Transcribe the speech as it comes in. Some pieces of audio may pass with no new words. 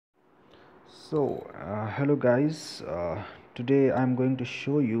Hello guys. Today I'm going to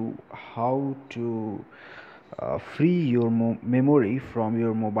show you how to free your memory from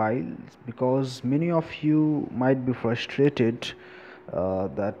your mobile, because many of you might be frustrated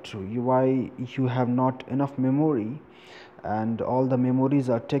that why you have not enough memory, and all the memories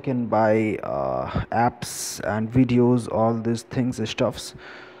are taken by apps and videos, all these things and stuffs.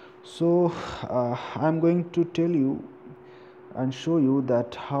 I'm going to tell you and show you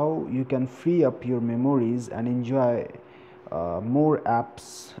that how you can free up your memories and enjoy more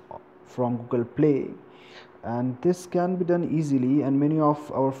apps from Google Play. And this can be done easily, and many of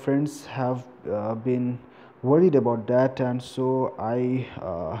our friends have been worried about that, and so I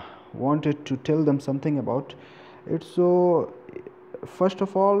wanted to tell them something about it. So first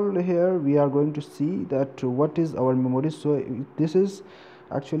of all, here we are going to see that what is our memory. So this is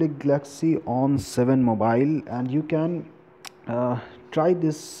actually Galaxy On7 mobile, and you can uh, try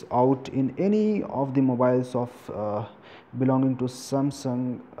this out in any of the mobiles of belonging to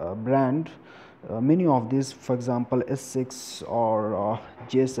Samsung brand. Many of these, for example, S6 or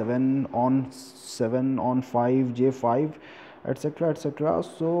J7, on 7, on 5, J5, etc, etc.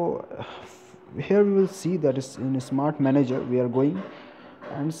 So here we will see that is in Smart Manager we are going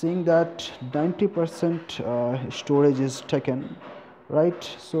and seeing that 90% storage is taken, right?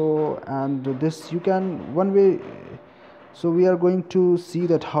 So, and this you can one way. So we are going to see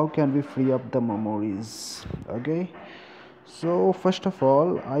that how can we free up the memories. Okay, so first of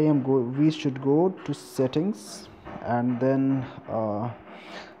all, we should go to settings, and then after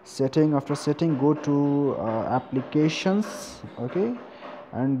setting, go to applications. Okay,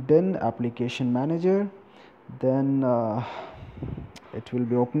 and then application manager, then it will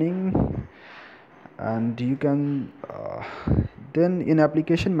be opening, and you can then in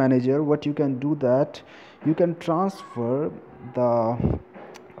application manager, what you can do, that you can transfer the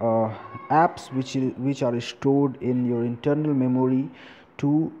uh, apps which are stored in your internal memory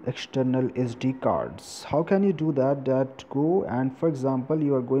to external SD cards. How can you do that? That go, and for example,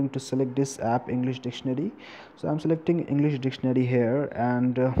 you are going to select this app, English Dictionary. So I'm selecting English Dictionary here,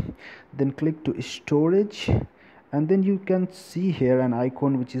 and then click to storage, and then you can see here an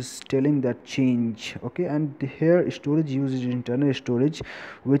icon which is telling that change. Okay, and here storage uses internal storage,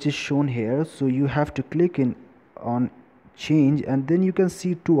 which is shown here. So you have to click in on change, and then you can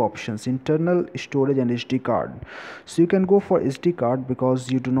see two options, internal storage and SD card. So you can go for SD card because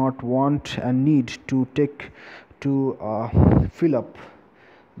you do not want and need to fill up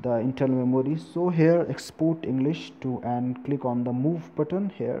the internal memory. So here export English to, and click on the move button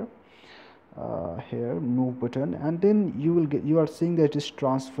here, move button, and then you are seeing that it is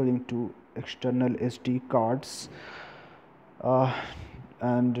transferring to external SD cards. uh,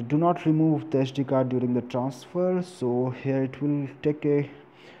 and do not remove the SD card during the transfer. So here it will take a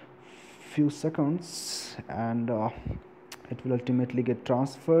few seconds, and it will ultimately get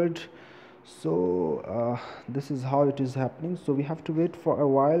transferred. So this is how it is happening. So we have to wait for a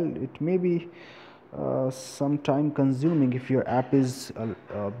while. It may be some time consuming if your app is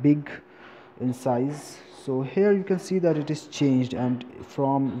big in size. So here you can see that it is changed, and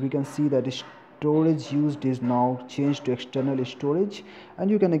we can see that storage used is now changed to external storage,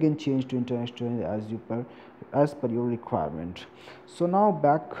 and you can again change to internal storage as per your requirement. So now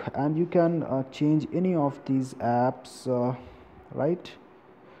back, and you can change any of these apps, right?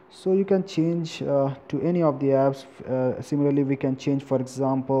 So you can change to any of the apps. Similarly, we can change, for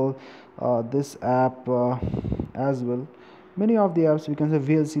example, this app as well. Many of the apps, we can say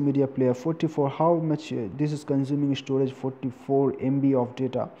VLC media player 44, how much this is consuming storage, 44 MB of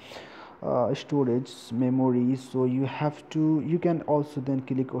data storage memory. So you can also then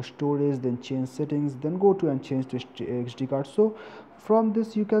click on storage, then change settings, then go to and change to SD card. So from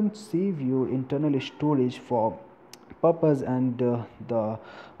this you can save your internal storage for purpose, and the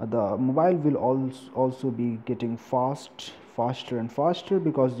mobile will also be getting faster and faster,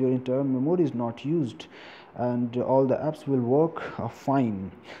 because your internal memory is not used, and all the apps will work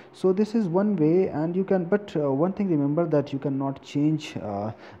fine. So this is one way, and you can, but one thing, remember that you cannot change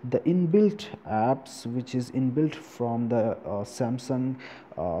the inbuilt apps which is inbuilt from the Samsung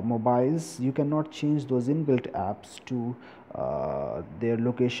mobiles. You cannot change those inbuilt apps to their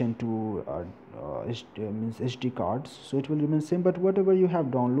location to means SD cards. So it will remain same, but whatever you have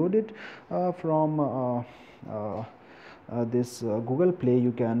downloaded from this Google Play,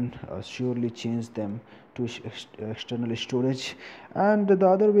 you can surely change them to external storage. And the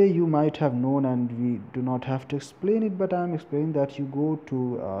other way you might have known, and we do not have to explain it, but I am explaining that you go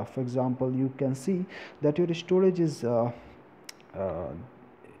to for example, you can see that your storage is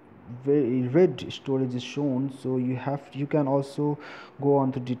very red storage is shown, so you can also go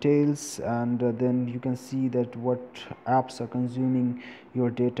on to details, and then you can see that what apps are consuming your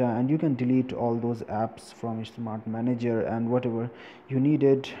data, and you can delete all those apps from your smart manager, and whatever you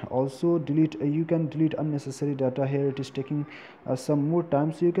needed also delete. You can delete unnecessary data. Here it is taking some more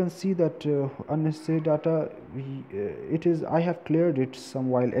time, so you can see that unnecessary data, it is, I have cleared it some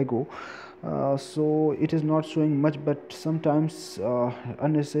while ago, so it is not showing much, but sometimes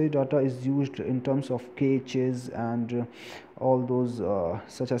unnecessary data is used in terms of caches and all those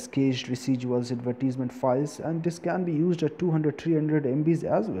such as cached residuals, advertisement files, and this can be used at 200 300 MBs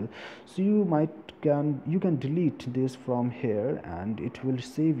as well. So you can delete this from here, and it will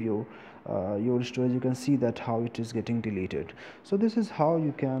save you your storage. You can see that how it is getting deleted. So this is how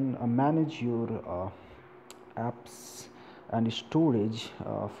you can manage your apps and storage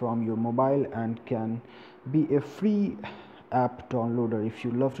from your mobile, and can be a free app downloader if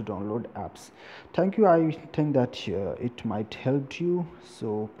you love to download apps. Thank you. I think that it might help you,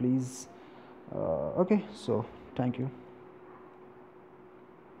 so please okay, so thank you.